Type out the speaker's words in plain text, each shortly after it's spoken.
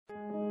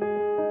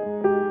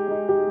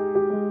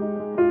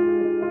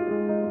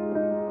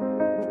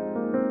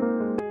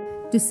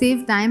To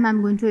save time,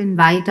 I'm going to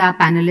invite our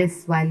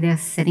panelists while they're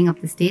setting up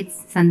the stage.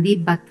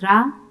 Sandeep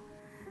Batra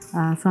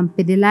from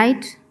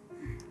Pidilite,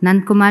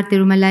 Nandkumar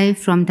Tirumalai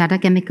from Tata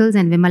Chemicals,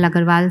 and Vimal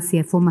Agarwal,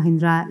 CFO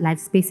Mahindra Life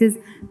Spaces.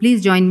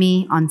 Please join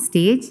me on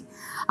stage.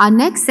 Our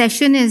next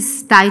session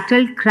is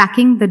titled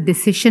Cracking the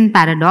Decision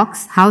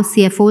Paradox, How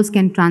CFOs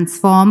Can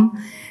Transform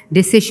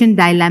Decision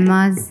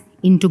Dilemmas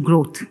into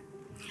Growth.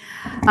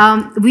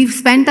 We've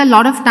spent a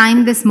lot of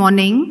time this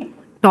morning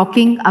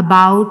talking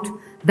about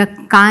the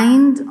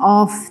kind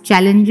of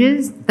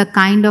challenges, the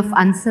kind of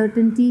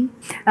uncertainty.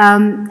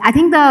 I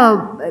think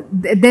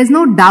there's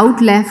no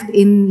doubt left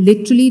in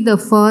literally the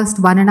first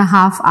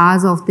 1.5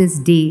 hours of this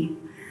day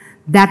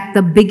that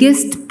the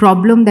biggest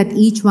problem that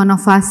each one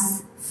of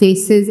us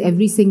faces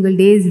every single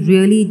day is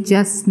really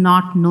just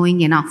not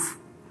knowing enough.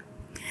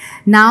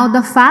 Now,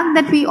 the fact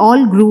that we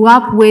all grew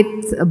up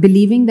with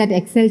believing that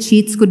Excel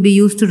sheets could be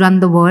used to run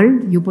the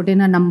world, you put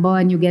in a number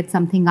and you get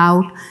something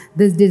out,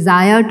 this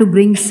desire to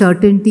bring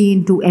certainty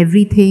into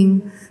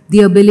everything,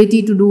 the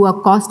ability to do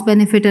a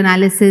cost-benefit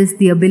analysis,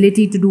 the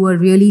ability to do a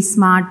really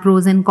smart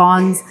pros and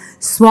cons,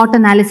 SWOT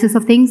analysis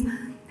of things,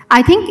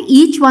 I think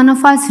each one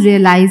of us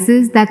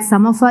realizes that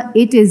some of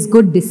it is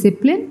good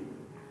discipline,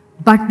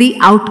 but the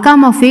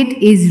outcome of it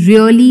is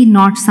really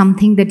not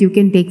something that you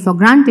can take for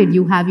granted.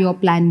 You have your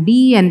plan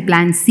B and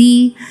plan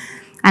C,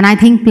 and I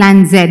think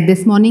plan Z.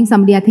 This morning,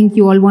 somebody, I think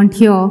you all weren't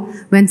here,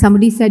 when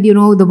somebody said, you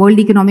know, the World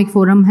Economic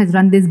Forum has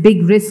run this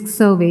big risk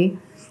survey,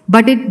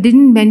 but it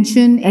didn't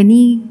mention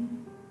any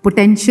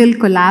potential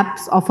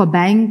collapse of a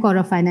bank or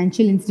a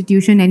financial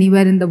institution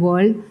anywhere in the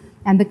world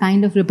and the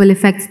kind of ripple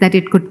effects that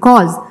it could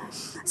cause.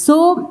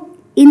 So,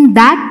 in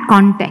that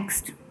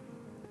context,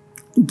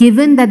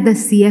 given that the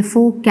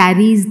CFO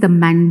carries the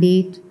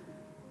mandate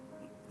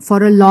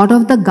for a lot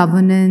of the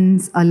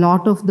governance, a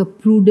lot of the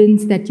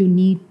prudence that you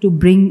need to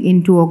bring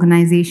into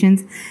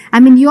organizations, I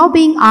mean, you're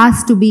being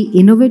asked to be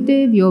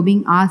innovative, you're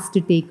being asked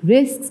to take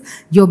risks,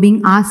 you're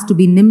being asked to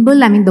be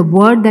nimble. I mean, the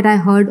word that I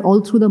heard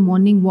all through the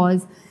morning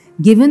was,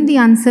 given the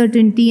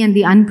uncertainty and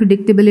the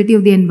unpredictability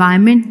of the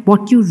environment,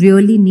 what you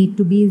really need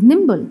to be is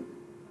nimble.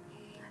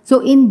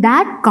 So in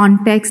that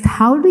context,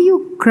 how do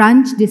you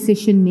crunch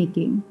decision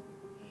making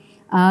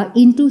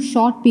into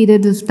short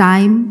periods of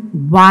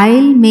time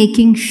while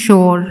making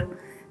sure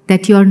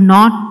that you're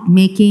not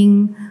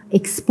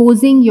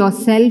exposing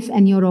yourself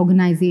and your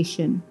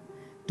organization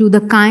to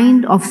the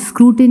kind of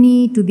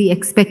scrutiny, to the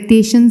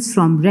expectations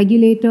from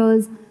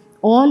regulators,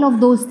 all of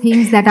those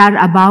things that are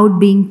about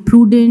being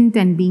prudent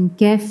and being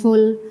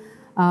careful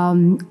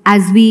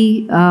as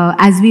we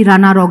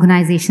run our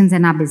organizations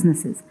and our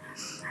businesses.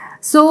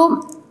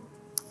 So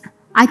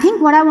I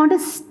think what I want to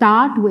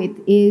start with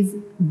is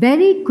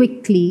very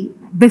quickly,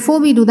 before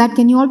we do that,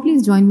 can you all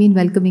please join me in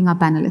welcoming our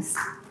panelists?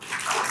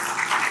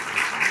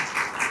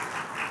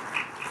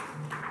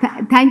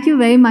 Thank you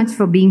very much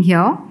for being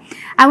here.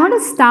 I want to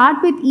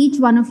start with each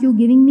one of you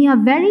giving me a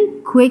very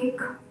quick,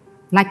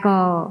 like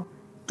a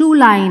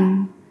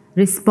 2-line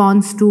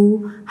response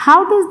to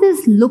how does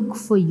this look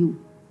for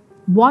you?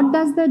 What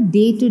does the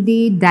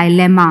day-to-day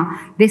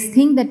dilemma, this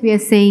thing that we are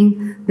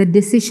saying, the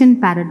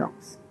decision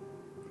paradox,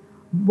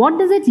 what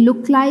does it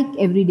look like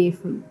every day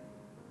for you?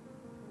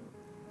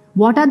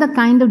 What are the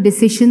kind of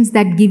decisions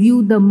that give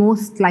you the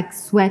most like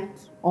sweat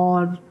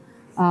or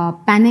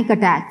panic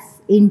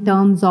attacks in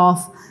terms of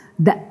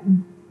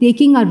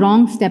taking a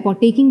wrong step or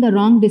taking the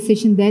wrong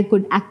decision there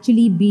could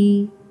actually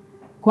be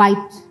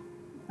quite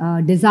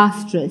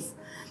disastrous?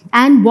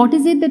 And what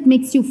is it that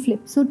makes you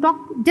flip? So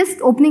just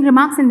opening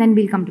remarks and then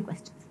we'll come to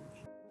questions.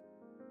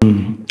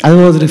 I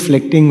was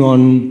reflecting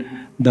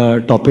on the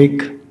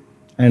topic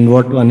and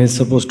what one is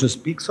supposed to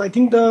speak. So I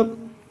think the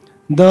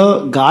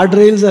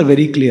guardrails are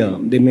very clear.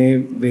 They may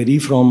vary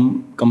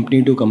from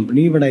company to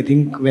company, but I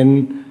think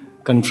when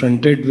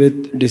confronted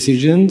with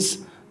decisions,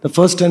 the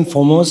first and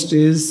foremost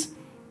is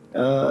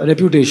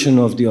reputation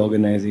of the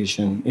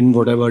organization in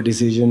whatever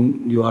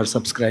decision you are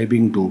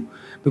subscribing to.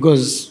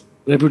 Because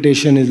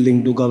reputation is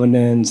linked to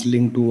governance,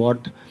 linked to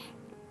what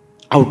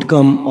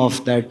outcome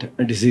of that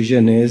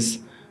decision is.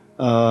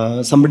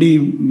 Somebody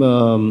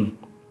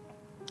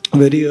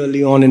very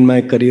early on in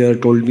my career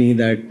told me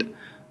that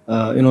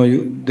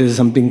there is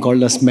something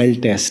called a smell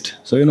test.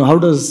 So how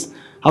does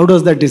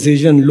that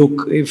decision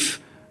look if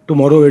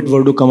tomorrow it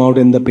were to come out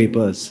in the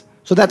papers?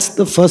 So that's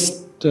the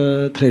first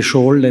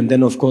threshold, and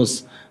then of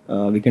course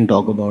we can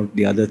talk about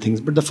the other things.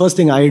 But the first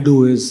thing I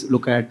do is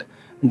look at,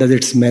 does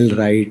it smell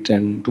right?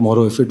 And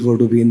tomorrow if it were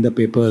to be in the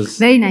papers.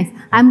 Very nice.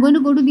 I'm going to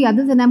go to the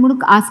others and I'm going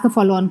to ask a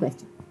follow-on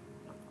question.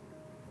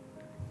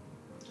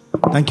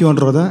 Thank you,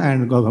 Anuradha,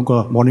 and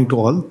good morning to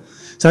all.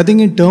 So I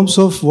think in terms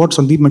of what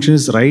Sandeep mentioned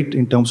is right,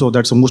 in terms of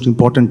that's the most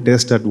important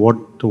test, that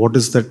what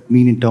does that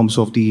mean in terms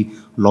of the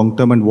long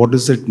term and what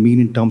does it mean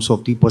in terms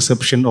of the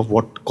perception of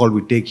what call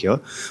we take here.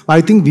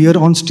 I think we are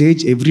on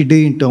stage every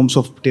day in terms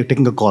of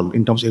taking a call,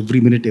 in terms of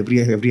every minute,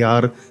 every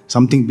hour,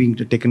 something being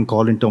taken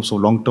call in terms of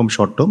long term,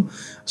 short term.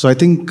 So I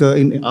think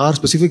in our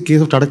specific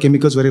case of Tata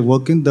Chemicals where I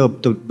work in, the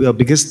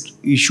biggest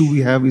issue we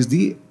have is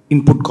the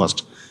input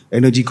cost.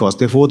 energy cost.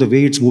 Therefore, the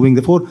way it's moving,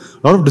 therefore,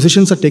 a lot of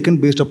decisions are taken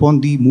based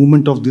upon the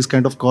movement of this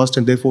kind of cost,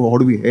 and therefore, how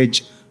do we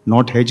hedge?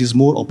 Not hedge is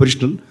more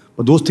operational,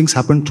 but those things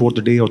happen throughout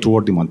the day or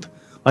throughout the month.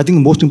 I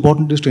think most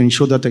important is to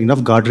ensure that there are enough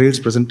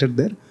guardrails presented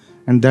there,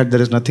 and that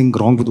there is nothing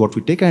wrong with what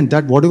we take, and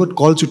that whatever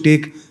calls you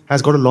take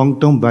has got a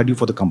long-term value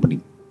for the company.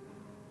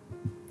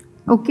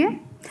 Okay.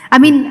 I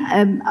mean,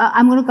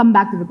 I'm going to come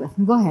back to the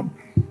question. Go ahead.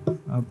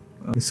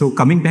 So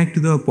coming back to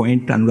the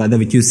point, Anuradha,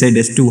 which you said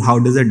as to how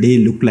does a day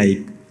look like,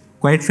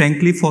 quite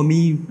frankly, for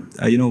me,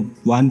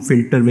 one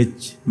filter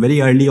which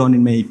very early on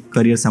in my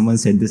career, someone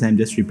said this, I'm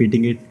just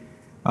repeating it.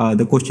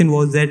 The question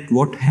was that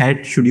what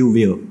hat should you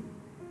wear?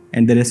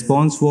 And the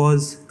response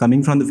was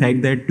coming from the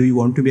fact that do you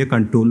want to be a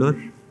controller,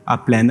 a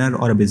planner,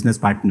 or a business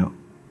partner?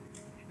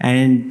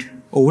 And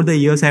over the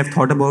years, I've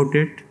thought about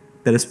it.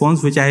 The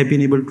response which I have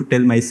been able to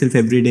tell myself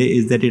every day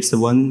is that it's the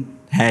one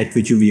hat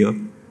which you wear.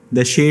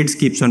 The shades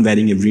keeps on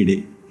wearing every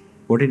day.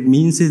 What it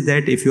means is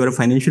that if you are a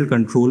financial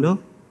controller,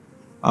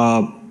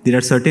 there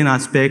are certain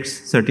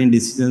aspects, certain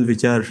decisions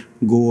which are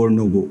go or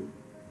no go.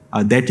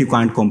 That you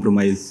can't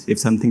compromise. If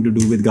something to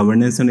do with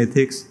governance and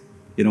ethics,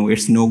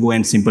 it's no go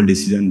and simple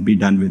decision, be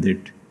done with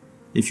it.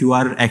 If you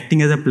are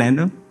acting as a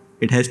planner,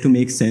 it has to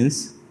make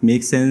sense,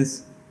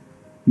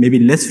 maybe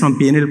less from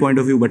P&L point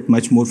of view, but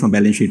much more from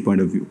balance sheet point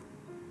of view.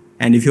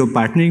 And if you're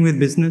partnering with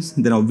business,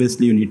 then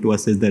obviously you need to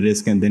assess the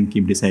risk and then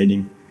keep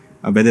deciding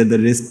whether the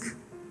risk,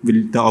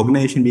 will the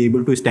organization be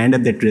able to stand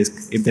up that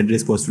risk if that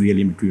risk was to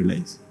really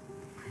materialize.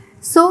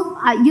 So,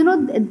 I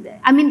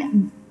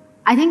mean,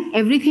 I think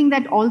everything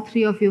that all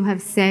three of you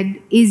have said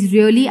is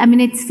really, I mean,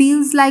 it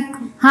feels like,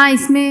 हाँ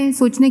इसमें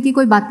सोचने की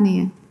कोई बात नहीं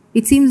है.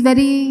 It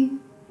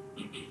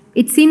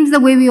seems the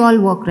way we all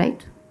work,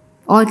 right?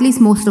 Or at least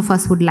most of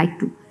us would like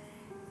to.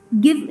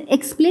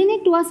 Explain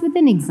it to us with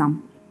an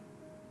example.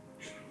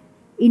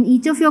 In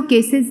each of your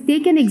cases,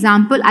 take an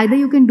example. Either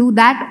you can do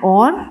that,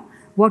 or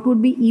what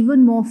would be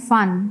even more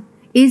fun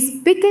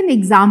is pick an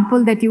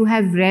example that you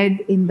have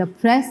read in the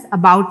press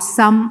about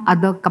some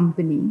other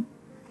company.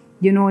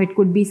 It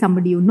could be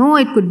somebody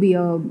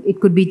it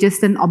could be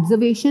just an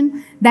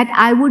observation that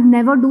I would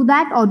never do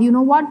that, or you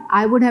know what,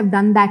 I would have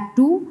done that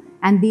too,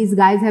 and these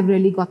guys have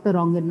really got the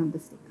wrong end of the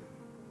stick.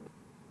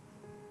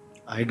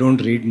 I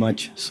don't read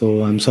much,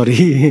 so I'm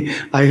sorry.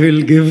 I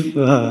will give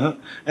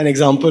an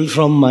example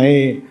from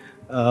my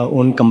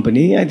own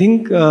company. I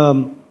think,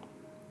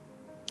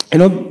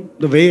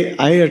 the way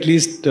I at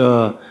least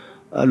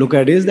look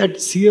at it is that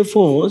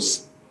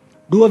CFOs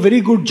do a very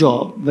good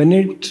job when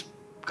it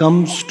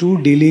comes to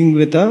dealing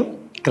with a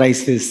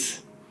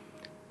crisis,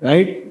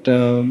 right?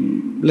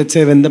 Let's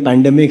say when the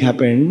pandemic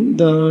happened,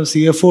 the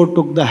CFO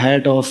took the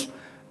hat of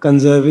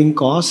conserving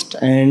cost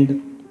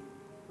and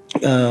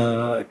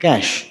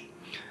cash.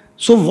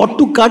 So what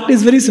to cut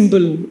is very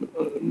simple.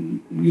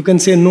 You can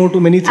say no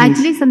to many things.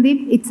 Actually,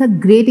 Sandeep, it's a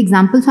great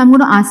example. So I'm going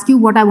to ask you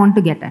what I want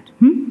to get at.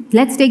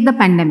 Let's take the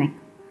pandemic.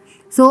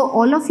 So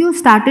all of you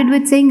started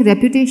with saying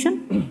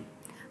reputation.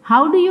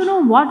 How do you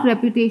know what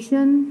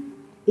reputation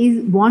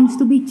wants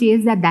to be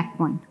chased at that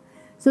point?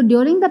 So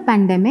during the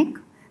pandemic,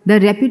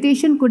 the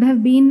reputation could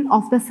have been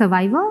of the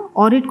survivor,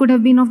 or it could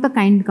have been of the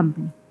kind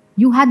company.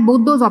 You had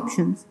both those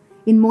options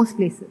in most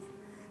places.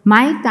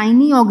 My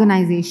tiny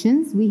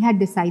organizations, we had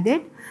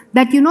decided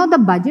that, the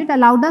budget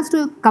allowed us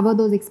to cover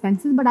those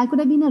expenses, but I could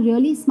have been a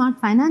really smart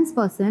finance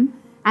person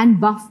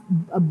and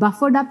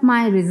buffered up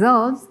my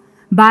reserves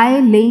by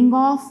laying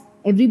off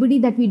everybody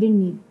that we didn't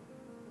need,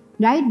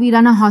 right? We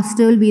run a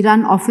hostel, we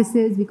run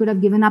offices, we could have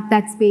given up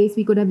that space,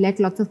 we could have let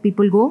lots of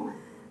people go.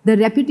 The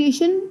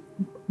reputation,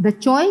 the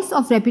choice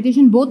of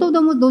reputation, both of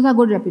them, those are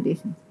good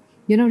reputations.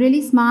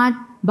 Really smart,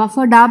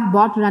 buffered up,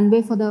 bought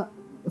runway for the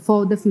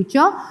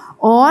future,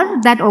 or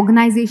that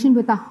organization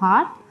with a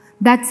heart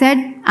that said,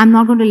 I'm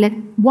not going to let,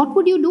 what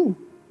would you do?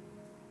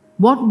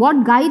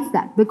 What guides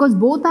that? Because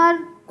both are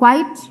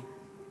quite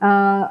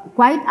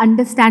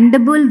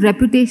understandable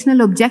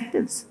reputational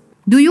objectives.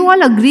 Do you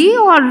all agree,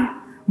 or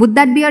would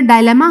that be a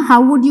dilemma?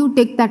 How would you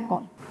take that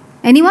call?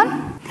 Anyone?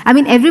 I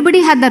mean,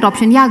 everybody had that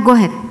option. Yeah, go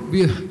ahead.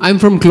 I'm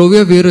from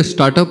Clovia. We are a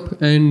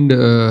startup, and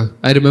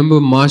I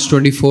remember March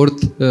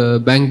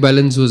 24th, bank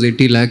balance was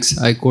 80 lakhs.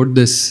 I quote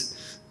this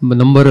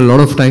number a lot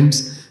of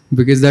times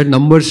because that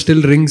number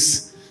still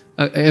rings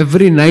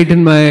every night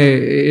in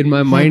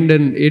my mind,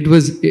 and it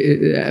was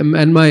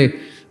and my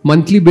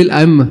monthly bill.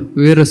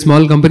 We're a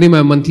small company.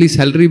 My monthly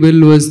salary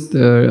bill was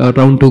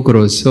around 2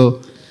 crores.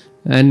 So,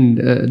 and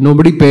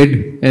nobody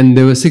paid, and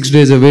they were 6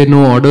 days away.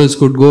 No orders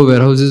could go.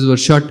 Warehouses were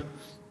shut.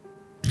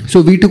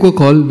 So we took a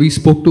call. We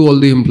spoke to all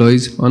the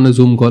employees on a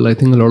Zoom call. I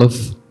think a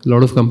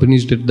lot of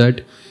companies did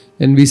that,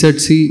 and we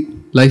said, "See,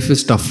 life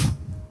is tough.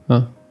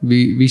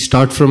 We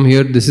start from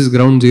here. This is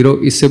ground zero.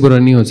 इससे बुरा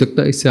नहीं हो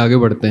सकता. इससे आगे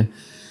बढ़ते हैं."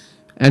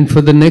 And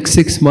for the next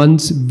 6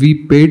 months, we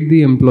paid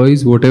the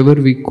employees whatever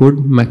we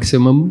could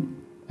maximum.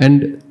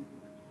 And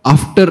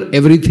after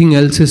everything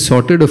else is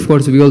sorted, of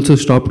course, we also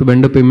stopped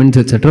vendor payments,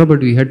 etc.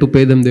 But we had to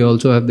pay them. They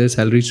also have their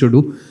salaries to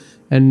do.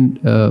 And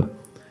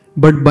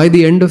But by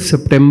the end of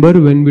September,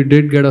 when we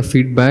did get a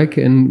feedback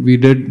and we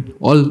did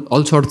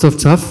all sorts of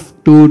stuff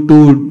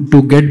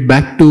to get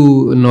back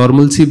to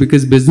normalcy,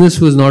 because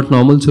business was not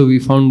normal. So we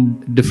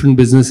found different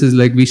businesses,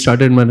 like we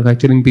started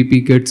manufacturing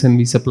PP kits and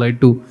we supplied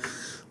to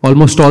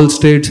almost all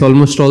states,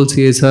 almost all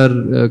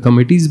CSR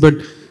committees. But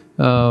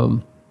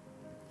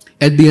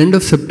at the end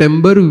of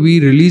September, we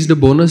released a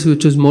bonus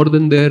which was more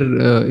than their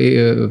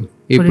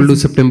April to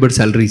September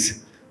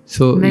salaries.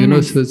 So Very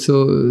nice.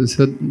 so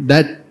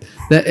that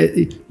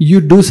you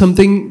do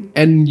something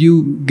and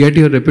you get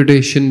your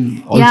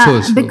reputation also.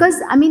 Yeah, so.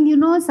 because I mean,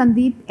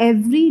 Sandeep,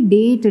 every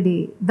day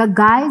today, the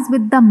guys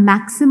with the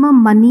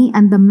maximum money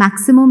and the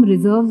maximum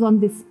reserves on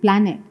this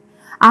planet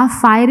are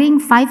firing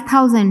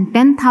 5,000,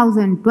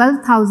 10,000,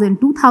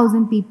 12,000,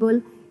 2,000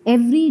 people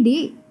every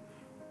day.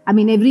 I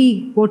mean,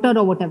 every quarter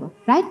or whatever,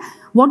 right?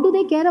 What do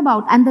they care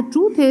about? And the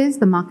truth is,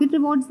 the market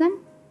rewards them.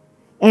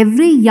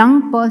 Every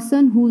young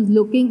person who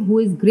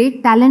is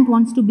great talent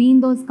wants to be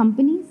in those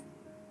companies.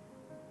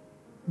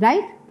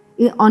 Right?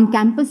 On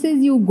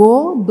campuses you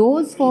go,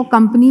 those 4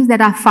 companies that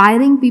are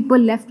firing people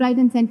left, right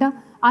and center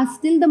are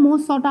still the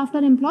most sought after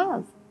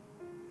employers.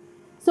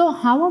 So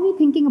how are we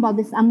thinking about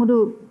this? I'm going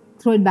to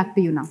throw it back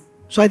to you now.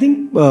 So I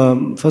think,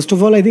 first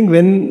of all, I think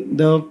when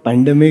the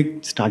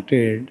pandemic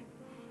started,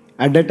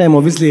 at that time,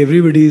 obviously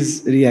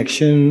everybody's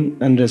reaction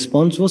and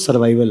response was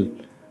survival.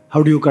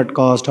 How do you cut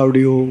cost? How do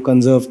you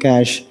conserve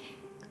cash?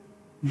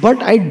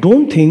 But I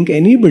don't think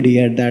anybody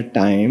at that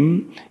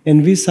time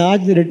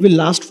envisaged that it will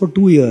last for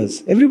 2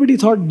 years. Everybody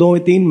thought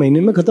 2-3 months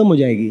mein khatam ho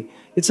jayegi.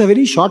 It's a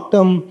very short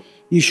term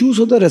issue,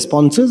 so the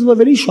responses were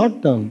very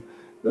short term.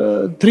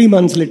 3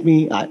 months,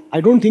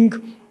 I don't think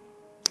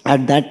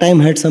at that time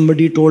had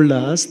somebody told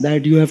us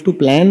that you have to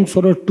plan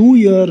for a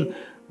 2-year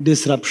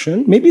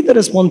disruption. Maybe the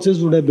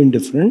responses would have been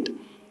different.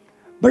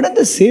 But at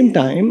the same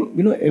time,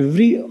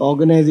 every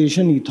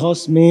organization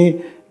ethos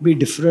may be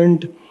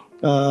different.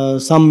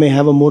 Some may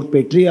have a more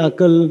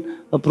patriarchal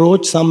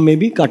approach. Some may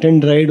be cut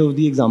and dried of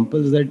the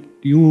examples that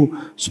you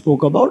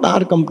spoke about.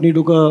 Our company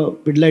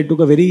Pidilite took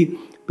a very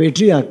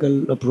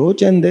patriarchal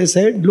approach, and they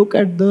said, look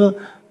at the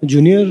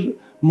junior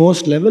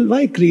most level,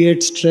 why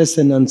create stress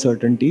and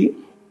uncertainty?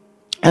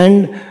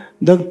 And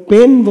the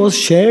pain was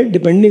shared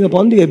depending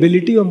upon the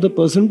ability of the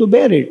person to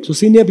bear it. So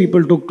senior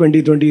people took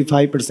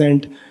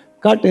 20-25%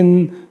 cut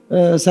in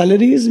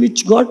salaries,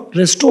 which got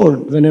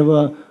restored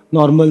whenever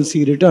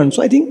normalcy returned.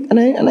 So I think,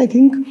 and I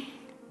think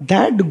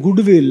that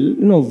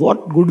goodwill,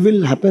 what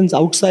goodwill happens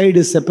outside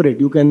is separate.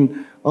 You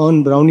can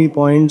earn brownie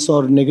points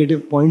or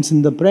negative points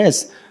in the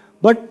press.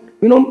 But,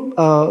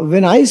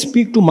 when I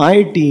speak to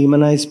my team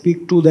and I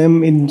speak to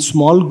them in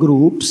small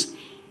groups,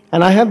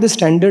 and I have the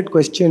standard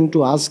question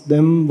to ask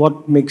them,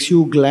 what makes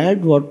you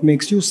glad, what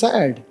makes you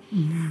sad?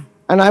 Mm-hmm.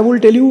 And I will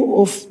tell you,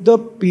 of the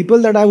people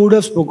that I would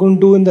have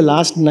spoken to in the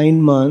last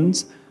 9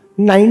 months,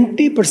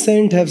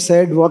 90% have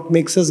said what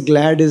makes us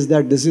glad is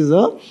that this is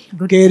a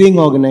caring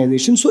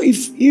organization. So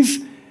if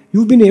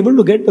you've been able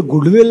to get the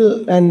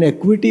goodwill and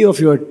equity of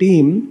your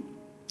team,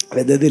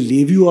 whether they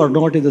leave you or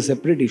not is a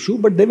separate issue,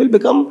 but they will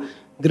become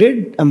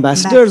great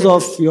ambassadors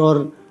of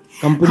your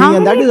company.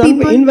 And that is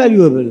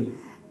invaluable.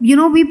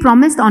 We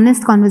promised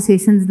honest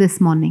conversations this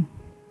morning.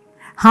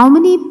 How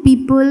many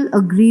people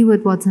agree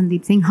with what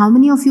Sandeep is saying? How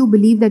many of you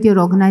believe that your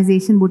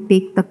organization would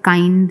take the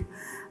kind,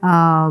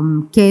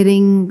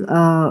 caring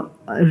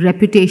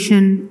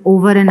reputation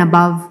over and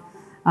above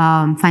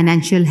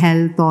financial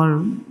health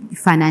or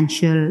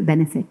financial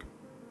benefit?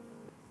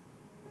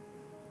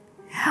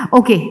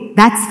 Okay,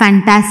 that's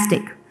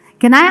fantastic.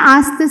 Can I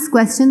ask this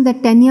question,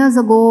 that 10 years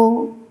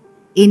ago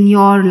in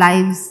your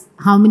lives,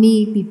 how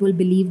many people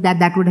believe that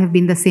that would have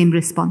been the same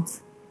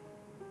response?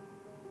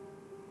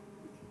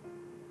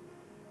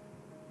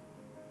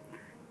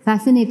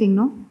 Fascinating,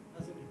 no?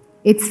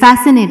 It's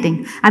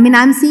fascinating. I mean,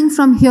 I'm seeing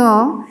from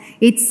here,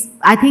 it's,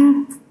 I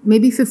think,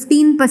 maybe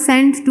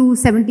 15% to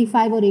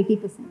 75 or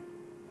 80%.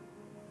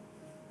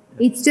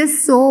 It's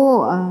just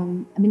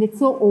so, it's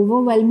so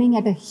overwhelming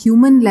at a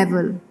human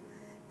level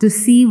to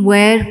see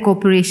where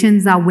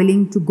corporations are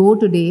willing to go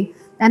today.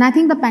 And I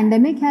think the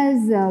pandemic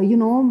has,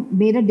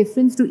 made a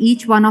difference to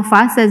each one of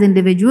us as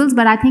individuals,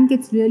 but I think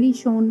it's really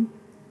shown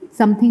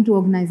something to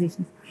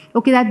organizations.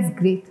 Okay, that's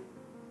great.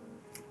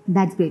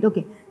 That's great.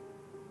 Okay.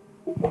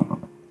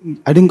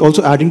 I think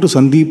also adding to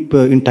Sandeep,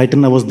 in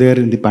Titan, I was there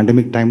in the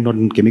pandemic time, not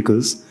in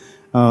chemicals.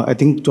 I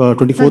think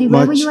 24th Sorry, March.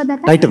 where were you at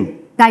that time?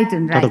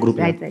 Titan, right, Tata Group,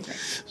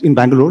 right. In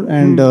Bangalore.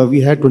 And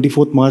we had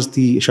 24th March,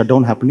 the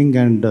shutdown happening,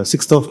 and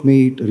 6th of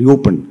May, it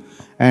reopened.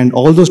 And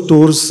all those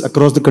stores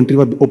across the country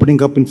were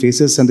opening up in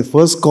phases. And the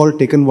first call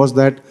taken was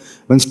that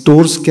when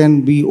stores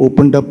can be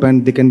opened up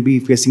and they can be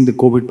facing the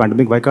COVID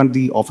pandemic, why can't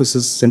the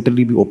offices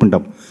centrally be opened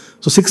up?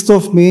 So 6th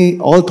of May,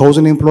 all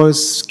 1,000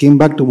 employees came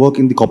back to work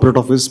in the corporate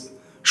office,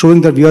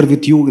 showing that we are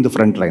with you in the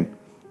front line.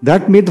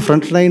 That made the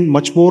front line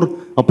much more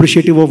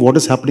appreciative of what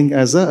is happening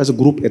as a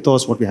group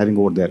ethos, what we're having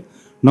over there.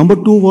 Number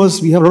 2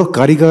 was we have a lot of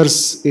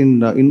karigars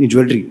in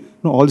jewelry.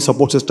 All the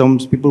support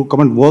systems, people who come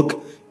and work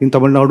in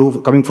Tamil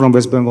Nadu, coming from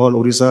West Bengal,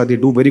 Orissa, they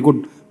do very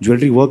good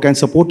jewelry work, and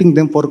supporting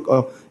them for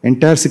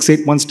entire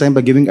 6-8 months time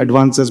by giving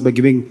advances, by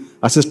giving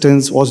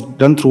assistance was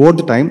done throughout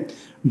the time.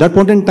 That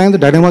point in time, the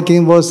dilemma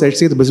came was, let's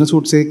say the business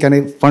would say, can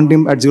I fund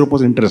him at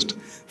 0% interest?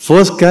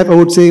 First cap, I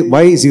would say,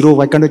 why zero?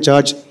 Why can't I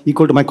charge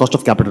equal to my cost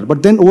of capital?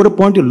 But then over a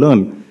point, you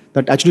learn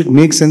that actually it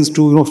makes sense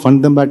to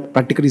fund them at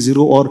practically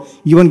zero or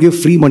even give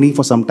free money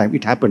for some time.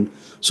 It happened.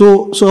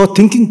 So our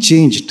thinking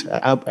changed.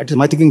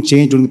 My thinking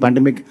changed during the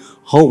pandemic,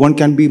 how one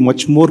can be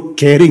much more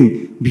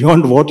caring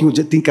beyond what you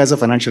think as a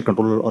financial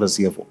controller or a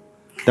CFO.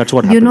 That's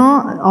what happened.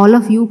 All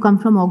of you come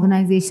from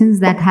organizations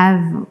that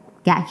have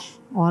cash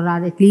or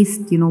are at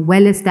least,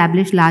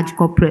 well-established large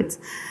corporates.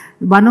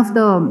 One of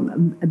the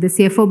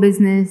CFO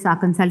business, our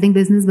consulting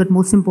business, but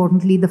most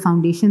importantly, the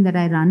foundation that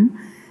I run,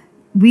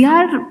 we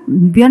are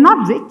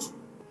not rich.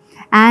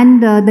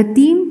 And the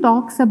team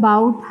talks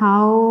about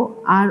how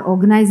our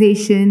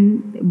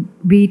organization,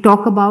 we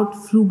talk about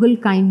frugal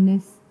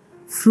kindness,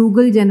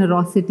 frugal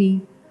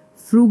generosity,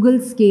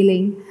 frugal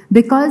scaling,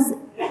 because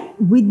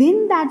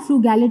within that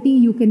frugality,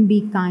 you can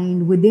be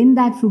kind. Within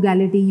that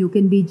frugality, you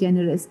can be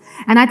generous.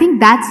 And I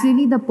think that's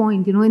really the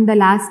point. In the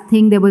last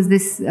thing, there was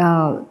this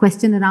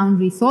question around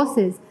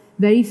resources.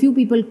 Very few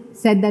people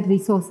said that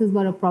resources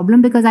were a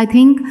problem, because I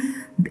think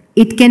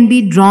it can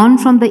be drawn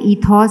from the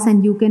ethos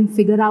and you can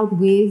figure out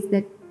ways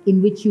that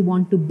in which you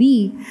want to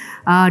be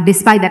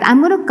despite that. I'm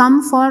going to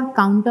come for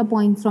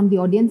counterpoints from the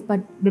audience,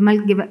 but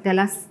Vimal, tell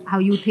us how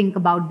you think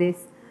about this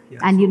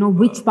and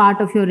which part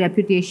of your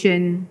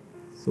reputation.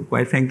 So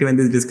quite frankly, when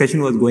this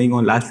discussion was going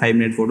on, last 5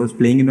 minutes, what was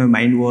playing in my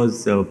mind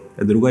was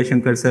Durga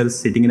Shankar sir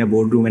sitting in a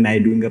boardroom and I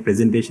doing a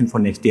presentation for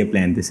next year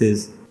plan. This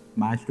is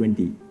March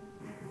 20.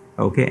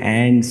 Okay,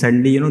 and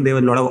suddenly, there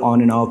were a lot of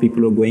on and off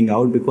people were going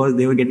out because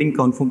they were getting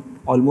confirmed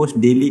almost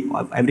daily,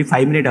 every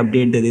 5-minute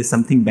update that there is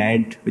something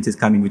bad which is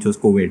coming, which was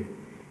COVID.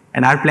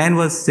 And our plan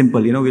was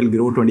simple, we'll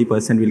grow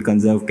 20%, we'll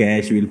conserve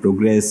cash, we'll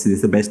progress, this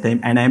is the best time.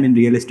 And I'm in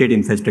real estate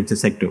infrastructure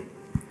sector.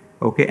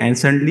 Okay, and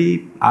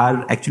suddenly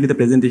actually the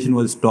presentation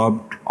was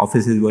stopped,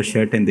 offices were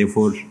shut, and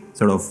therefore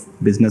sort of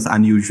business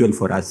unusual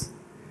for us.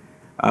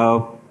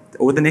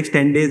 Over the next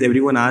 10 days,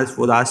 everyone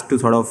was asked to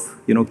sort of,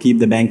 keep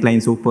the bank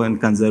lines open,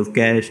 conserve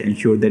cash,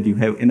 ensure that you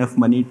have enough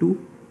money to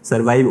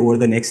survive over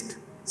the next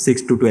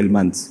 6 to 12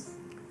 months.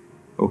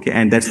 Okay,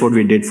 and that's what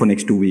we did for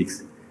next 2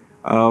 weeks.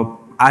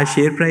 Our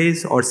share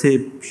price, or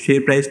say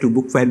share price to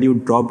book value,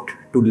 dropped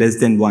to less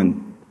than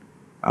 1.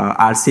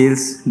 Our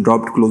sales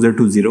dropped closer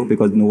to 0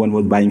 because no one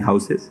was buying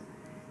houses.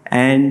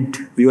 And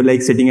we were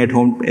like sitting at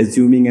home,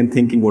 assuming and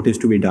thinking what is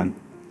to be done.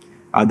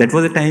 That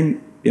was the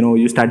time,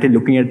 you started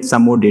looking at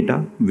some more data,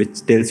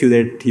 which tells you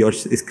that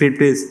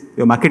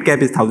your market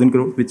cap is 1,000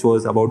 crore, which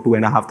was about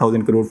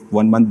 2,500 crore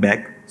 1 month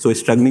back. So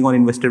it's struggling on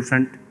investor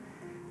front.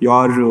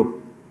 Your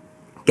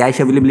cash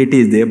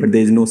availability is there, but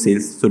there is no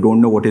sales. So don't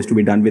know what is to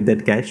be done with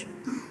that cash.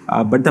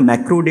 But the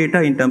macro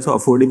data in terms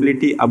of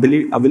affordability,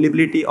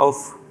 availability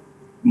of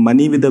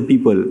money with the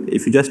people,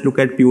 if you just look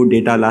at pure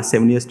data, last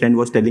 7 years trend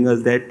was telling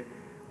us that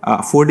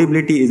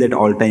affordability is at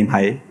all-time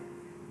high.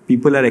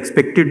 People are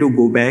expected to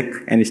go back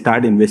and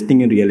start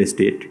investing in real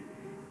estate.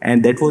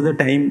 And that was the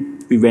time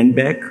we went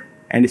back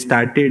and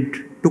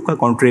took a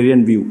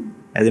contrarian view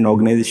as an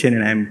organization,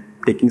 and I'm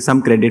taking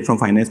some credit from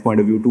finance point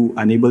of view to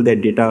enable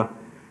that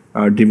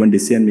data-driven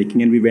decision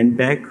making. And we went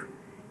back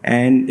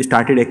and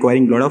started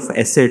acquiring a lot of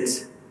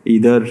assets,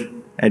 either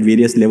at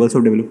various levels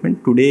of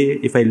development. Today,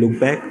 if I look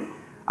back,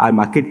 our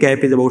market cap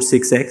is about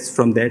 6x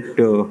from that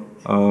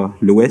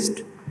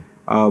lowest.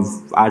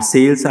 Our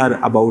sales are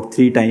about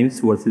 3 times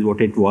versus what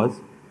it was.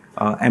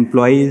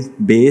 Employees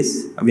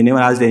base, we never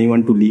asked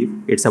anyone to leave.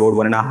 It's about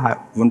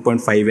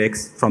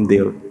 1.5x from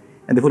there.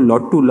 And therefore, a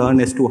lot to learn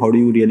as to how do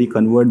you really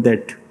convert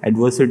that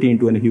adversity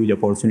into a huge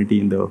opportunity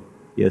in the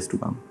years to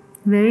come.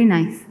 Very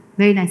nice.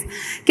 Very nice.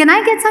 Can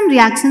I get some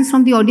reactions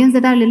from the audience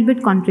that are a little bit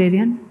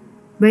contrarian?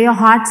 Where your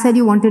heart said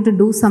you wanted to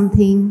do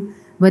something,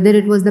 whether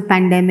it was the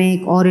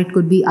pandemic or it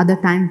could be other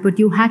times, but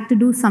you had to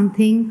do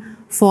something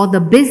for the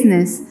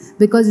business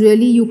because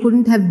really you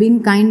couldn't have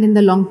been kind in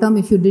the long term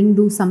if you didn't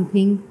do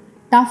something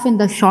tough in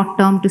the short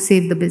term to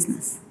save the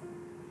business.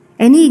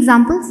 Any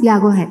examples? Yeah,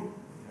 go ahead.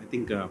 I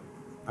think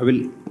I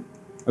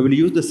will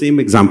use the same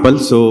example.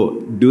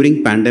 So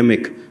during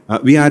pandemic,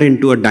 we are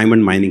into a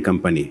diamond mining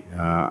company,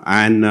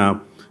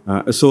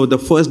 so the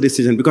first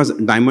decision, because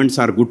diamonds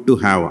are good to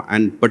have,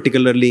 and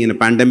particularly in a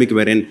pandemic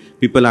wherein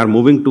people are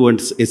moving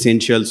towards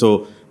essential,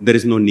 so there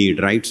is no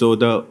need, right? So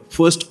the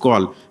first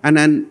call,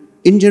 and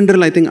in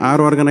general, I think our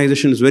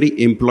organization is very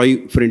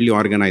employee-friendly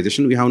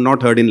organization. We have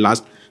not heard in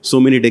last so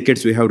many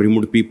decades we have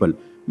removed people.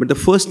 But the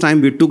first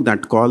time we took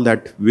that call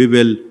that we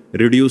will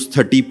reduce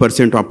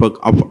 30%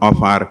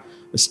 of our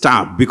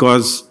staff,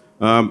 because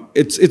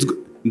it's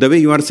the way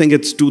you are saying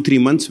it's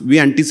 2-3 months. We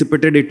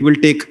anticipated it will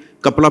take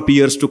couple of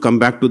years to come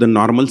back to the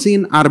normalcy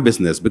in our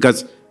business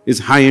because it's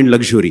high-end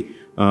luxury.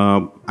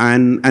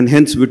 And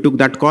hence we took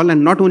that call,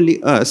 and not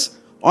only us,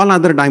 all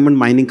other diamond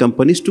mining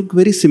companies took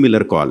very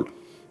similar call.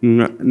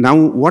 Now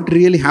what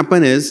really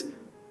happened is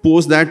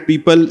post that,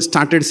 people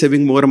started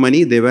saving more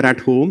money. They were at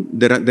home.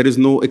 There is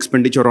no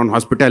expenditure on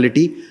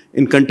hospitality.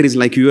 In countries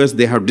like US,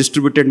 they have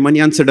distributed money,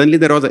 and suddenly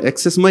there was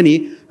excess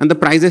money, and the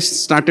prices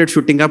started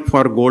shooting up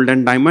for gold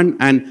and diamond.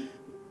 And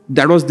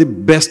that was the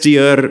best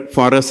year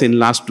for us in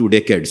last 2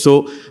 decades.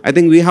 So I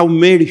think we have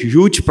made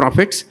huge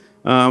profits.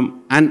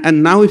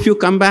 And now if you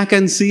come back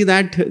and see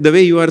that the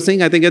way you are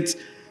saying, I think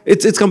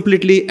it's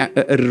completely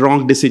a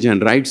wrong decision,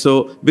 right?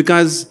 So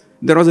because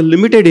there was a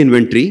limited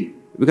inventory,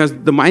 because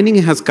the mining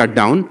has cut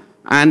down,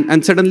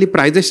 and suddenly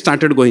prices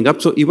started going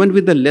up. So even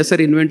with the lesser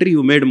inventory,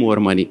 you made more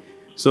money.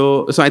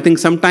 So I think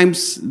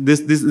sometimes this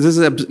is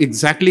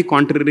exactly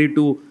contrary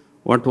to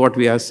what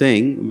we are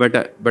saying. But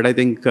I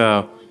think.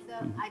 I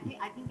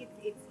think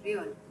it's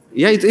real.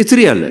 Yeah, it's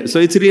real. So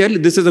it's real.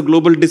 This is a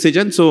global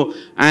decision. So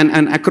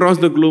and across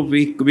the globe,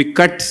 we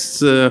cut,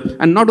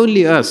 and not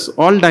only us,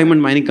 all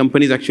diamond mining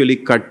companies actually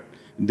cut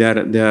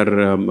their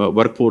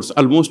workforce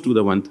almost to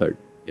the 1/3.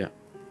 Yeah.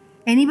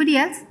 Anybody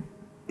else?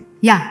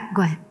 Yeah,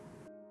 go ahead.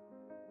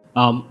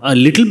 A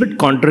little bit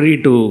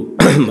contrary to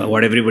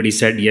what everybody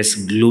said. Yes,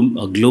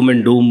 gloom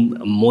and doom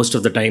most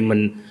of the time,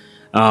 and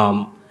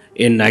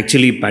in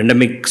actually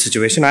pandemic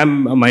situation.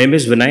 My name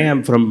is Vinay.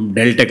 I'm from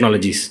Dell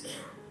Technologies.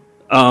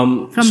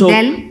 From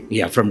Dell?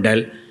 Yeah, from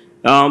Dell.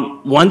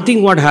 One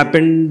thing what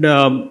happened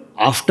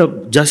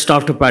just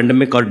after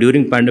pandemic or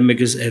during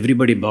pandemic is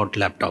everybody bought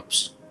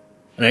laptops,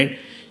 right?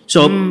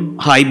 So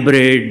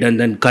hybrid and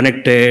then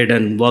connected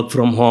and work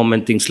from home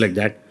and things like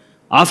that.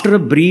 After a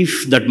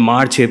brief, that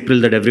March,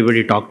 April that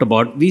everybody talked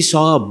about, we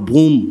saw a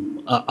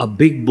boom, a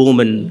big boom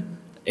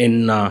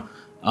in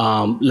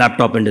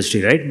laptop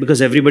industry, right?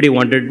 Because everybody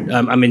wanted,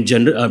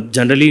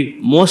 generally,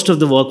 most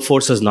of the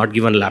workforce has not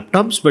given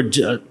laptops, but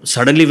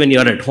suddenly when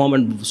you're at home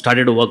and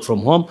started to work from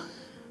home,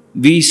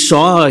 we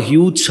saw a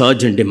huge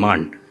surge in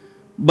demand.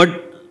 But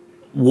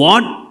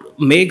what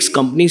makes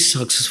companies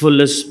successful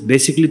is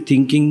basically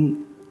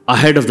thinking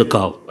ahead of the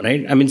curve,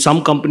 right? I mean,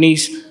 some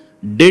companies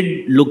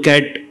did look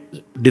at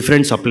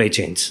different supply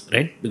chains,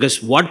 right?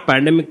 Because what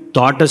pandemic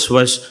taught us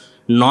was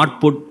not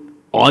put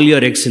all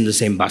your eggs in the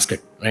same basket,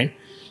 right?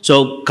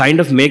 So kind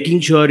of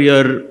making sure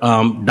you're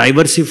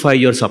diversify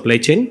your supply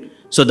chain.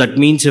 So that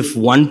means if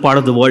one part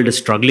of the world is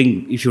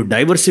struggling, if you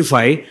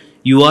diversify,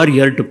 you are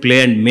here to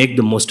play and make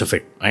the most of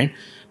it, right?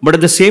 But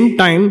at the same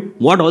time,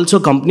 what also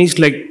companies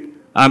like,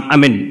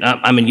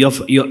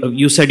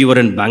 you said you were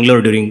in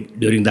Bangalore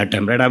during that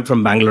time, right? I'm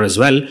from Bangalore as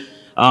well.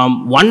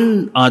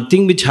 One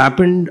thing which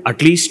happened,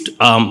 at least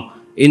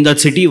in that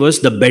city, was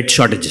the bed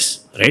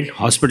shortages, right?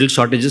 Hospital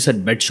shortages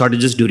and bed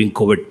shortages during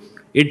COVID.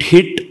 It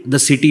hit the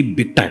city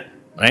big time,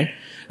 right?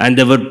 And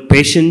there were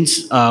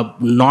patients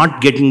not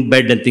getting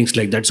bed and things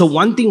like that. So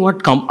one thing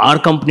what our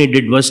company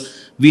did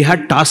was, we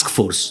had task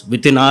force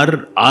within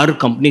our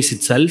companies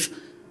itself.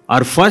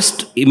 Our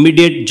first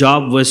immediate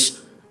job was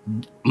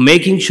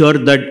making sure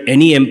that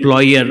any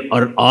employer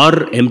or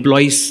our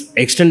employees'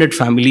 extended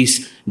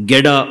families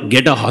get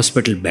a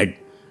hospital bed.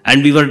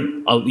 And we were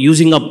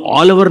using up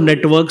all our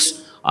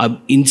networks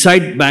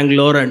inside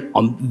Bangalore and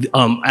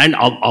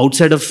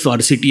outside of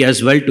our city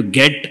as well to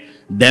get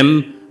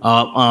them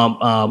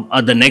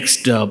the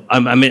next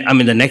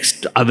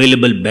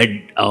available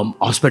bed,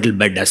 hospital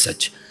bed as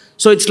such.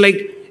 So it's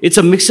like, it's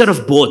a mixture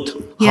of both.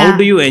 Yeah. How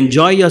do you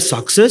enjoy your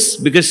success?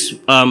 Because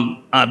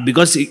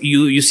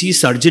you see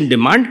surge in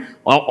demand,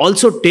 or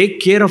also take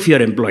care of your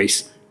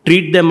employees.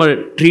 Treat them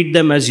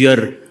as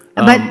your.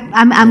 But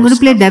I'm going to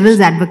play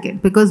devil's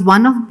advocate, because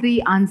one of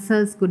the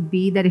answers could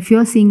be that if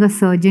you're seeing a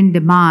surge in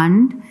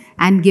demand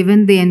and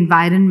given the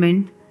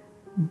environment,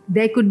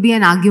 there could be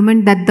an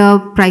argument that the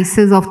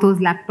prices of those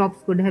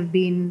laptops could have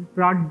been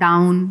brought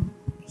down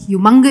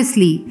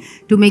humongously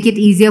to make it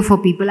easier for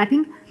people.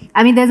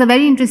 I mean, there's a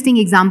very interesting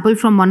example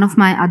from one of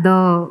my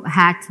other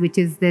hats, which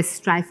is this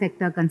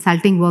tri-sector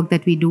consulting work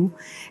that we do.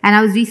 And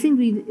I was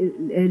recently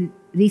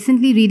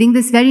reading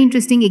this very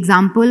interesting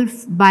example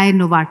by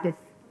Novartis,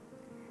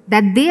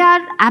 that they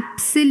are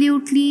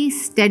absolutely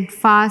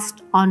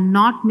steadfast on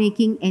not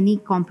making any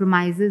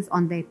compromises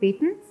on their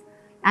patents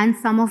and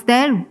some of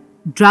their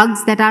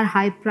drugs that are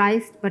high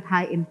priced but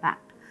high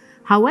impact.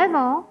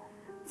 However,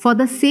 for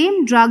the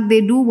same drug,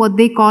 they do what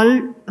they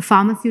call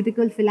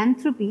pharmaceutical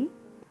philanthropy,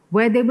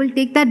 where they will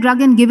take that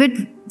drug and give it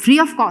free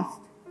of cost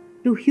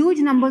to huge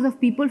numbers of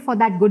people for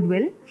that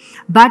goodwill.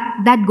 But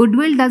that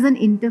goodwill doesn't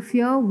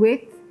interfere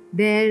with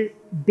their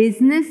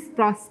business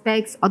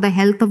prospects or the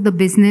health of the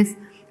business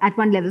at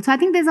one level. So I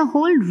think there's a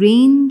whole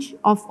range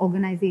of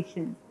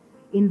organizations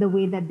in the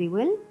way that they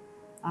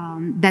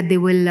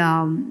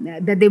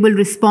will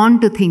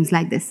respond to things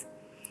like this.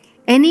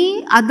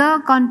 Any other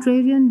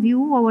contrarian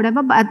view or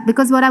whatever? But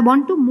because what I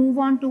want to move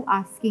on to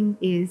asking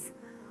is,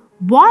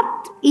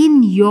 what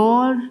in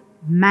your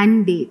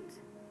mandate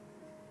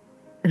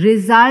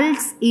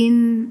results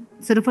in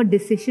sort of a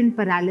decision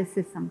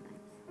paralysis sometimes?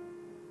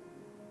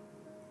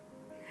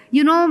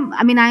 You know,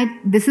 I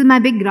mean, this is my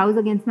big grouse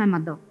against my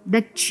mother,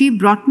 that she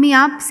brought me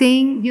up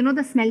saying, you know,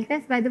 the smell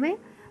test, by the way,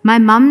 my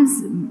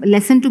mom's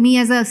lesson to me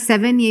as a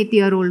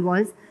 7-8-year-old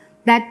was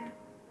that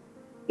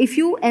if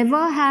you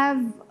ever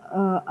have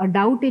a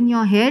doubt in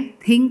your head,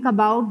 think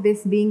about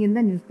this being in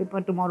the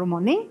newspaper tomorrow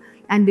morning,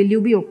 and will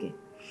you be okay?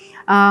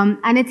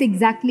 And it's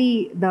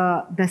exactly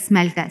the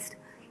smell test.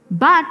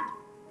 But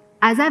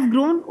as I've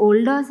grown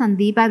older,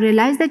 Sandeep, I've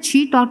realized that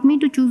she taught me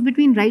to choose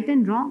between right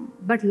and wrong.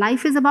 But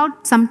life is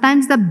about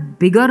sometimes the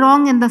bigger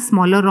wrong and the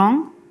smaller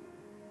wrong.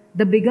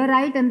 The bigger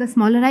right and the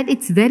smaller right.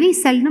 It's very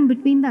seldom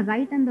between the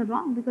right and the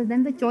wrong, because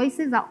then the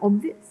choices are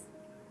obvious.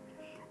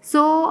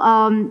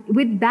 So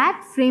with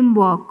that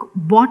framework,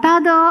 what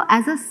are the,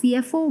 as a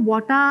CFO,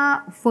 what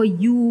are for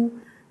you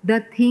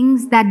the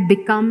things that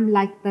become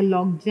like the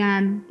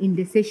logjam in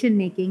decision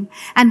making,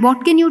 and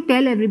what can you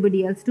tell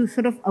everybody else to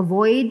sort of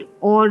avoid,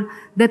 or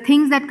the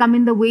things that come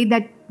in the way,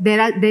 that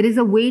there is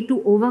a way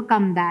to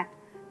overcome that,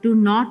 to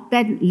not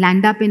then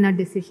land up in a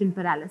decision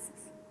paralysis?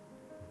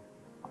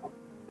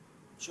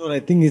 Sure, I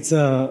think it's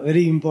a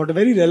very important,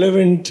 very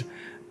relevant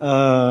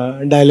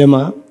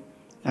dilemma,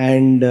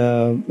 and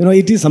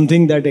it is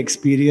something that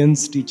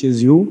experience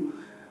teaches you.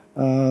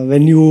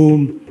 When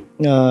you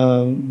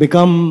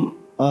become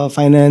a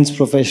finance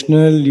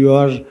professional, you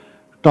are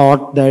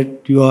taught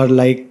that you are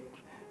like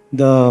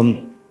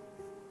the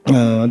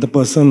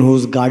person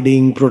who's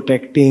guarding,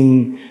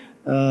 protecting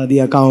the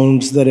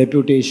accounts, the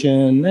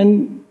reputation,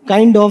 and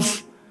kind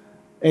of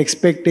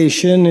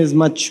expectation is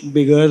much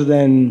bigger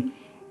than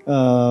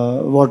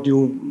what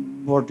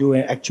you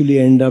actually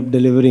end up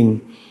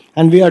delivering.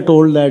 And we are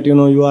told that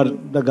you are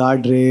the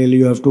guardrail,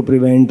 you have to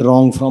prevent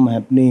wrong from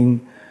happening.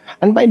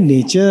 And by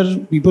nature,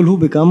 people who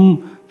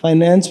become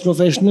finance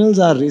professionals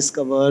are risk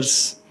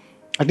averse.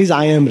 At least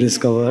I am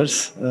risk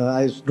averse.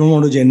 I don't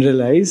want to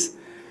generalize.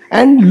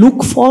 And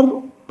look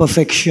for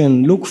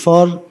perfection, look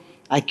for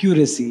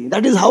accuracy.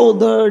 That is how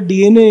the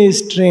DNA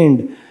is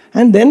trained.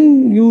 And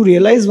then you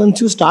realize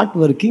once you start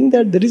working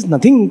that there is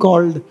nothing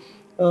called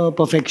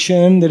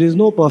perfection. There is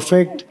no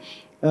perfect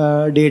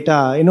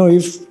data.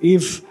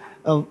 If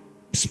a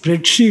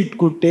spreadsheet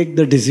could take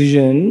the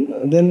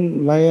decision,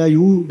 then why are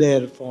you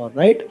there for,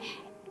 right?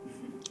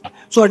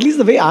 So at least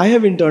the way I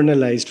have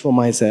internalized for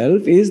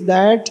myself is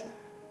that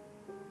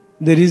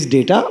there is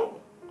data,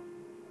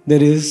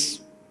 there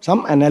is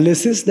some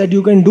analysis that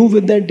you can do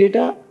with that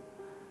data,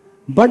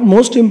 but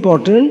most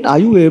important, are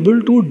you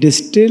able to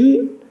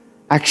distill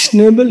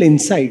actionable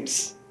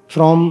insights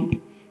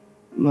from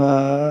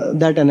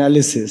that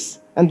analysis?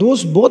 And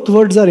those both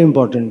words are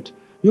important.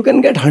 You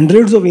can get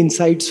hundreds of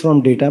insights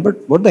from data,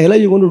 but what the hell are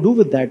you going to do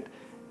with that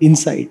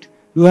insight?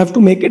 You have to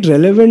make it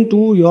relevant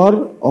to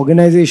your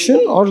organization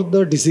or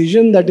the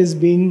decision that is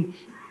being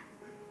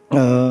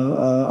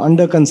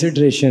under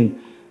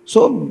consideration.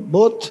 So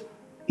both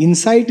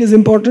insight is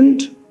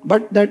important,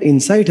 but that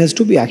insight has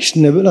to be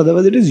actionable,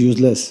 otherwise it is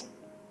useless.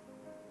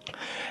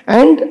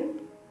 And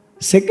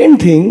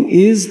second thing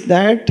is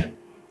that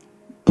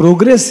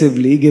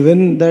progressively,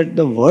 given that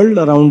the world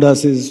around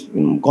us is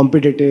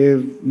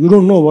competitive, you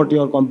don't know what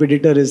your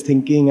competitor is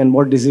thinking and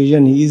what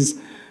decision he is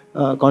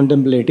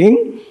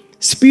contemplating.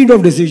 Speed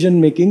of decision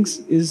making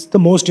is the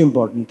most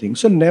important thing.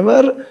 So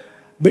never,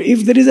 but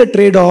if there is a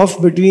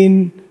trade-off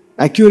between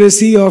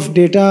accuracy of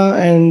data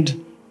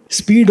and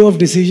speed of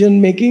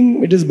decision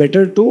making, it is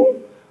better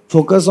to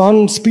focus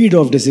on speed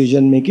of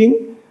decision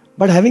making.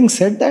 But having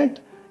said that,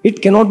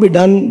 it cannot be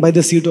done by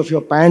the seat of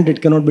your pant,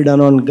 it cannot be done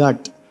on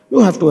gut. You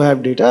have to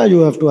have data, you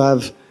have to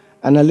have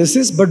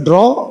analysis, but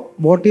draw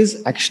what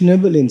is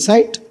actionable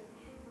insight,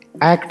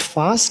 act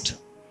fast.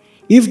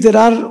 If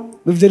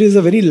there is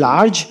a very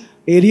large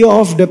area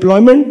of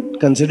deployment,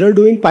 consider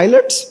doing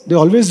pilots. They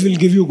always will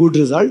give you good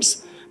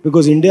results,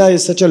 because India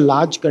is such a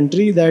large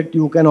country that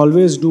you can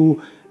always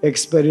do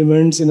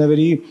experiments in a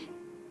very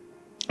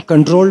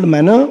controlled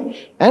manner.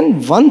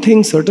 And one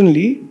thing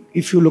certainly,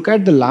 if you look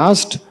at the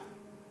last,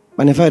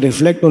 and if I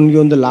reflect only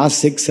on the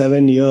last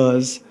 6-7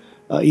 years,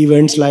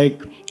 events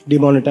like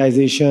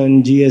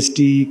demonetization,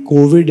 GST,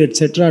 COVID,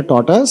 etc.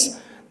 taught us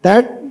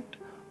that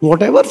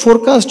whatever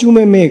forecast you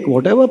may make,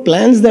 whatever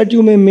plans that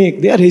you may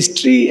make, they are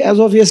history as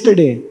of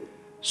yesterday.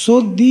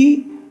 So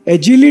the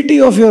agility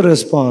of your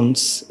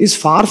response is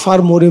far, far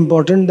more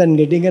important than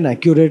getting an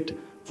accurate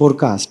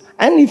forecast.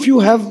 And if you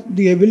have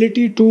the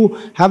ability to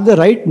have the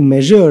right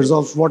measures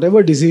of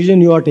whatever decision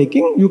you are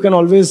taking, you can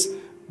always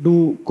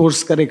do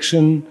course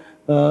correction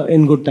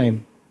in good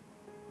time.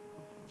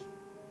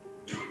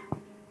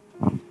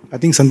 I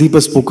think Sandeep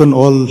has spoken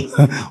all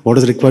what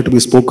is required to be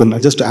spoken.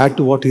 Just to add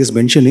to what he is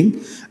mentioning,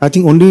 I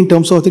think only in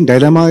terms of, I think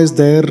dilemma is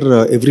there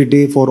every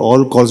day for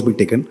all calls be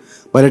taken.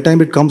 By the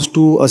time it comes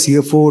to a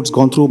CFO, it's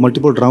gone through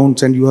multiple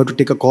rounds and you have to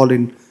take a call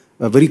in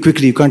very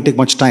quickly. You can't take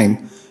much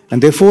time.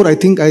 And therefore, I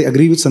think I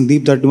agree with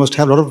Sandeep that you must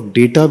have a lot of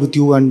data with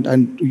you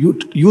and you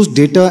use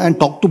data and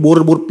talk to more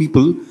and more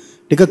people.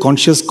 Take a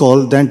conscious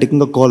call than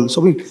taking a call.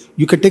 So I mean,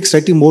 you can take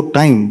slightly more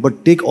time,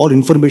 but take all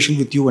information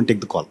with you and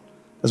take the call.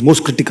 That's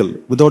most critical.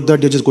 Without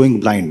that, you're just going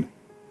blind.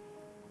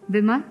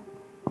 Vimal?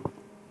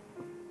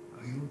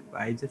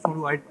 I just want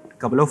to add a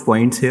couple of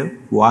points here.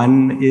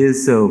 One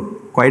is,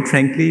 quite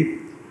frankly,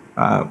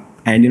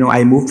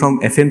 I moved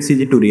from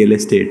FMCG to real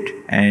estate,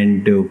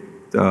 and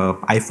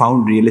I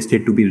found real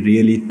estate to be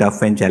really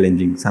tough and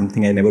challenging.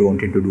 Something I never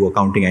wanted to do.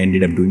 Accounting, I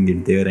ended up doing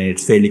it there, and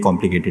it's fairly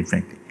complicated,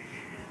 frankly.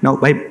 Now,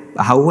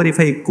 however, if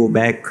I go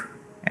back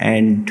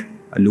and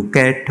look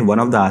at one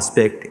of the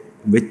aspects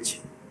which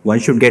one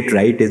should get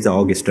right is the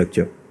org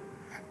structure.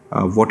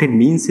 What it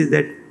means is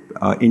that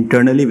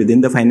internally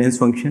within the finance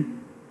function,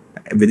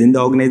 within the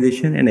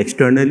organization, and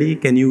externally,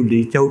 can you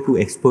reach out to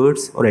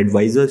experts or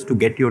advisors to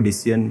get your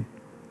decision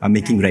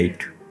making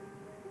right?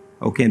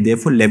 Okay, and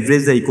therefore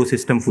leverage the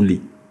ecosystem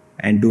fully,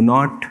 and do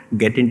not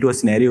get into a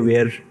scenario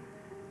where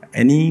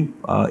any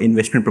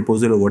investment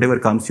proposal or whatever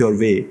comes your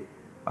way,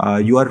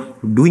 you are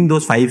doing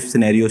those 5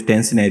 scenarios,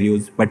 10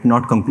 scenarios, but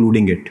not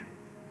concluding it,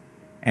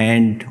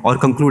 or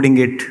concluding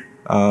it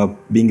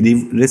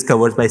being risk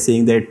averse by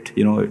saying that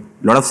a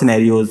lot of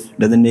scenarios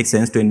doesn't make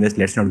sense to invest.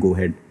 Let's not go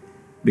ahead,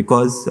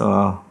 because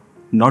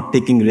not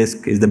taking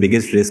risk is the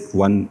biggest risk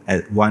one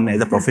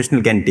as a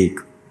professional can take.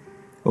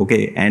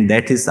 Okay, and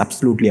that is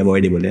absolutely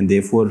avoidable, and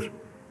therefore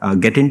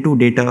get into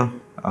data,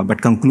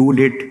 but conclude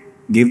it,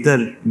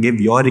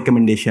 give your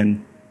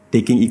recommendation,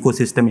 taking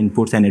ecosystem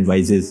inputs and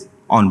advices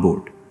on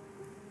board.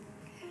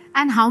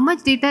 And how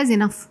much data is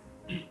enough?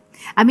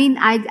 I mean,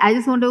 I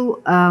just want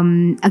to,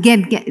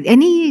 again,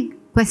 any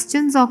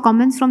questions or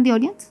comments from the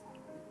audience?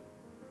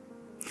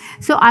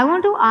 So I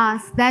want to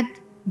ask that,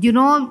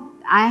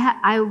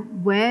 I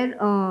wear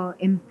an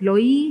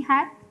employee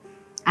hat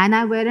and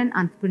I wear an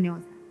entrepreneur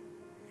hat.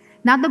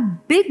 Now, the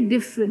big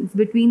difference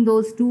between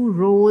those two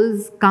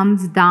roles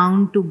comes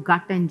down to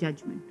gut and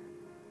judgment.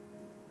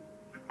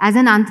 As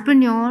an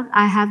entrepreneur,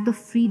 I have the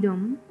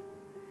freedom,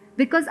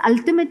 because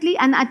ultimately,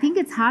 and I think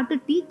it's hard to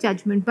teach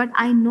judgment, but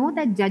I know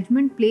that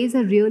judgment plays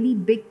a really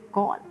big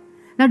call.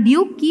 Now, do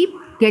you keep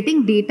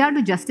getting data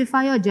to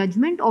justify your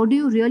judgment, or do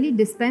you really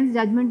dispense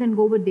judgment and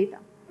go with data?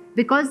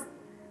 Because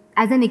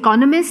as an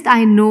economist,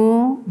 I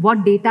know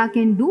what data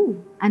can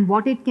do and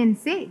what it can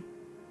say.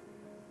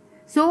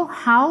 So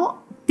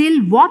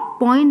till what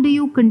point do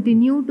you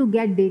continue to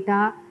get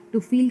data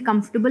to feel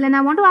comfortable? And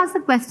I want to ask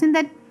the question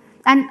that,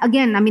 and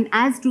again, I mean,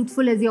 as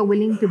truthful as you're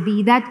willing to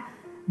be, that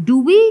do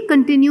we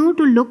continue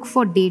to look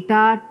for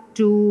data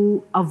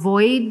to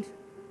avoid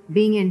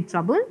being in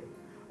trouble?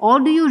 Or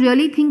do you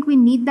really think we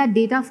need that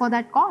data for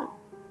that call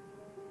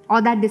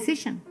or that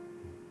decision?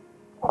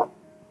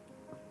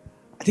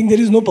 I think there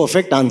is no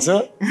perfect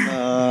answer.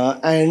 I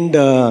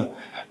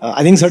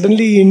think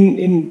certainly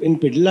in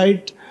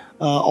Pidilite,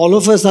 all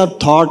of us are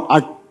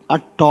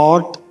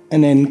taught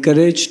and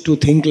encouraged to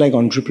think like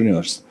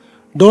entrepreneurs.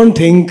 Don't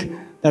think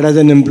that as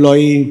an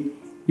employee,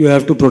 you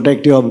have to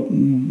protect your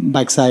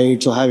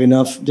backsides or have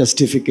enough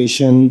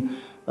justification.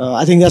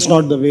 I think that's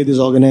not the way this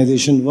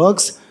organization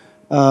works.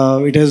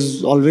 It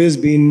has always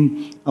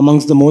been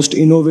amongst the most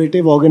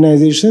innovative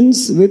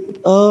organizations with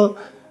a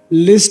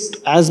list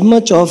as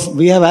much of,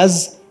 we have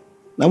as,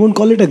 I won't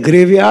call it a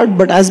graveyard,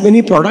 but as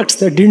many products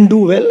that didn't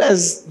do well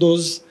as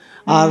those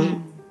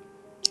are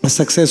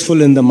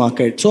successful in the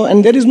market. So,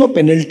 and there is no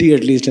penalty,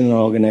 at least in our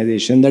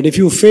organization, that if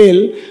you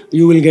fail,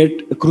 you will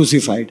get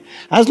crucified.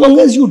 As long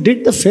as you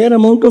did the fair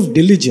amount of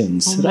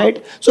diligence,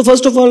 right? So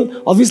first of all,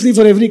 obviously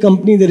for every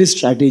company, there is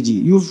strategy.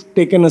 You've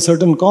taken a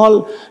certain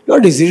call,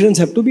 your decisions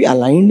have to be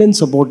aligned and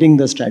supporting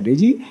the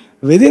strategy.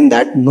 Within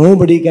that,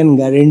 nobody can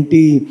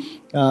guarantee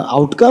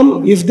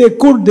outcome. If they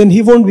could, then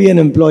he won't be an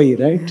employee,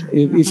 right?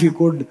 If he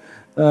could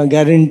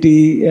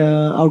guarantee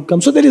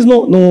outcome. So there is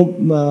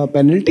no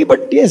penalty,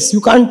 but yes,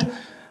 you can't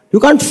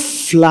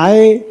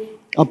fly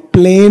a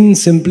plane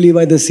simply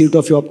by the seat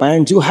of your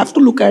pants. You have to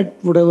look at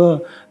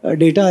whatever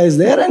data is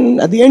there,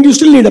 and at the end you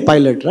still need a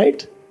pilot,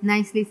 right?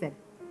 Nicely said.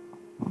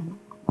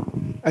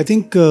 I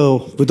think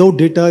without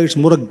data, it's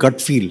more a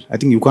gut feel. I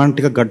think you can't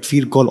take a gut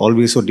feel call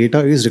always, so data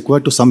is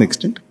required to some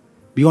extent.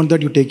 Beyond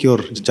that, you take your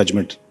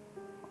judgment.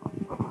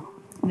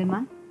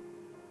 Viman?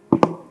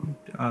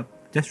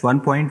 Just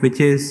one point, which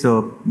is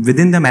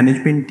within the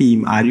management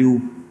team, are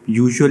you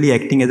usually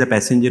acting as a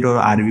passenger or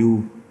are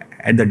you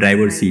at the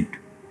driver's seat?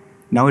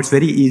 Now, it's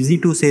very easy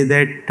to say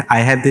that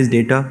I have this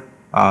data,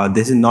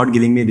 this is not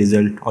giving me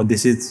result, or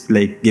this is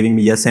like giving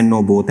me yes and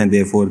no both, and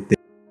therefore this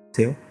is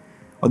here.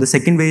 Or the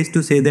second way is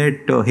to say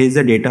that here's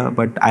the data,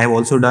 but I have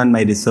also done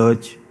my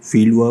research,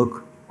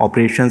 fieldwork,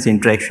 operations,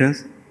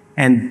 interactions,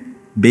 and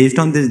based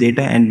on this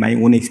data and my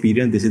own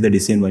experience, this is the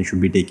decision one should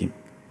be taking.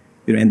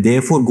 And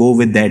therefore go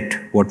with that,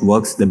 what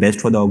works the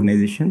best for the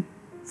organization,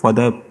 for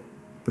the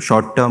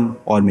short term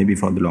or maybe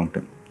for the long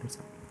term.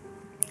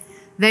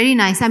 Very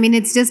nice. I mean,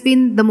 it's just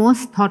been the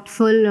most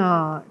thoughtful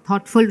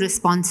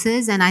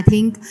responses, and I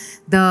think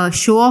the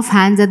show of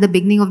hands at the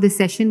beginning of this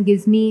session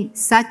gives me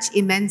such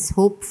immense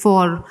hope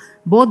for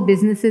both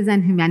businesses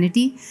and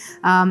humanity.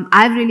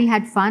 I've really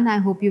had fun. I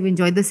hope you've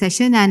enjoyed the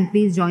session, and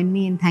please join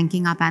me in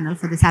thanking our panel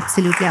for this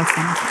absolutely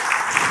outstanding session.